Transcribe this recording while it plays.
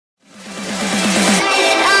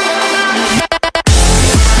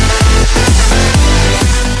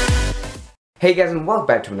Hey guys, and welcome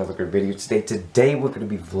back to another good video. Today we're going to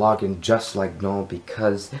be vlogging just like normal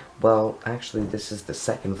because, well, actually this is the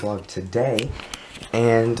second vlog today.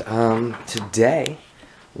 And today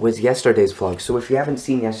was yesterday's vlog. So if you haven't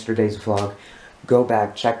seen yesterday's vlog, go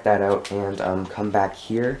back, check that out, and come back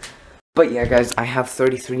here. But yeah guys, I have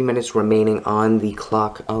 33 minutes remaining on the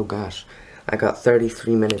clock. Oh gosh, I got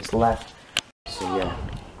 33 minutes left. So yeah.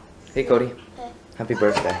 Hey Cody. Happy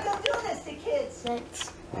birthday. Don't do this to kids.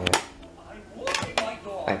 Thanks. Yeah.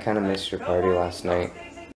 I kind of missed your party last night.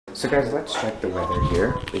 So guys, let's check the weather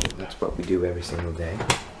here. That's what we do every single day.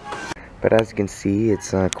 But as you can see,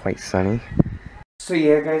 it's quite sunny. So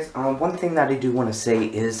yeah guys, one thing that I do want to say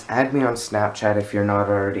is add me on Snapchat if you not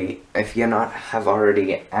have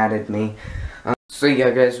already added me. So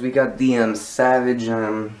yeah guys, we got the Savage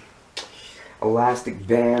elastic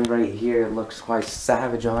band right here. It looks quite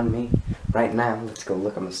savage on me right now. Let's go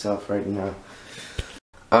look at myself right now.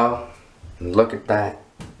 Oh, look at that.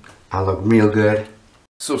 I look real good.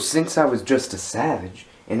 So since I was just a savage,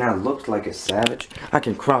 and I looked like a savage, I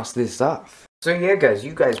can cross this off. So yeah guys,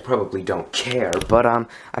 you guys probably don't care, but I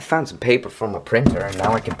found some paper from a printer, and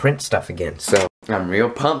now I can print stuff again, so I'm real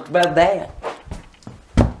pumped about that.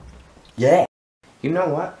 Yeah. You know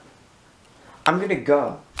what? I'm gonna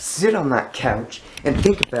go sit on that couch and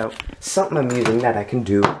think about something amusing that I can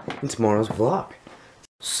do in tomorrow's vlog.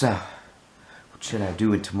 So, what should I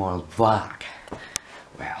do in tomorrow's vlog?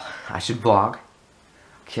 Well, I should vlog.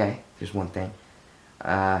 Okay, here's one thing.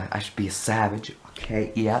 I should be a savage.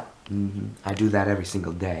 Okay, yeah. I do that every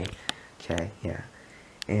single day. Okay, yeah.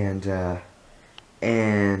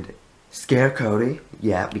 And scare Cody.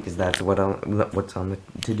 Yeah, because that's what's on the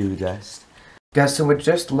to-do list. Guys, so I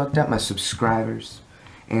just looked at my subscribers,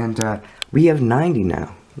 and we have 90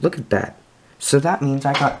 now. Look at that. So that means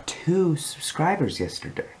I got 2 subscribers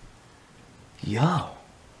yesterday. Yo,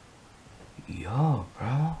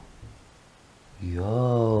 bro.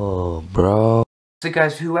 Yo, bro. So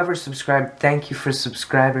guys, whoever subscribed, thank you for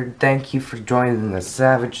subscribing. Thank you for joining the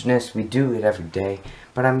savageness. We do it every day.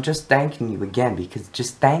 But I'm just thanking you again because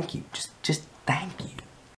just thank you. Just thank you.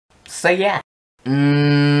 So yeah.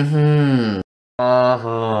 Yeah.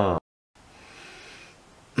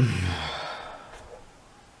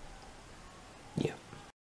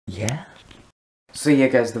 Yeah. So yeah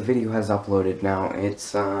guys, the video has uploaded now.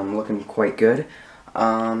 It's looking quite good.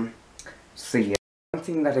 So yeah, one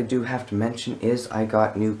thing that I do have to mention is I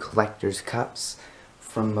got new collector's cups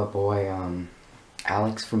from my boy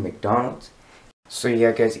Alex from McDonald's. So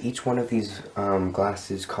yeah guys, each one of these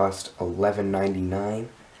glasses cost $11.99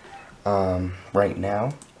 right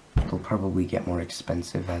now. They'll probably get more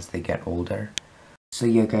expensive as they get older. So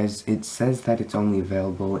yeah guys, it says that it's only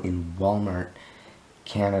available in Walmart,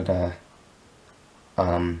 Canada,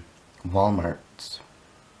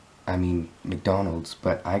 McDonald's,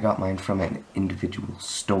 but I got mine from an individual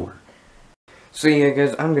store. So yeah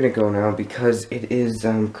guys, I'm gonna go now because it is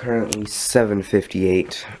currently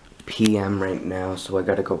 7:58 p.m. right now, so I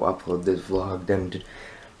gotta go upload this vlog, then to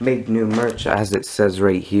make new merch as it says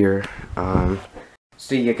right here.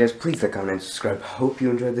 So yeah guys, please like, comment, and subscribe. Hope you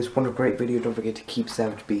enjoyed this wonderful great video. Don't forget to keep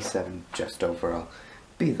savage, be savage, just overall.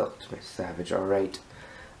 Be the ultimate savage, alright?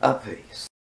 Peace.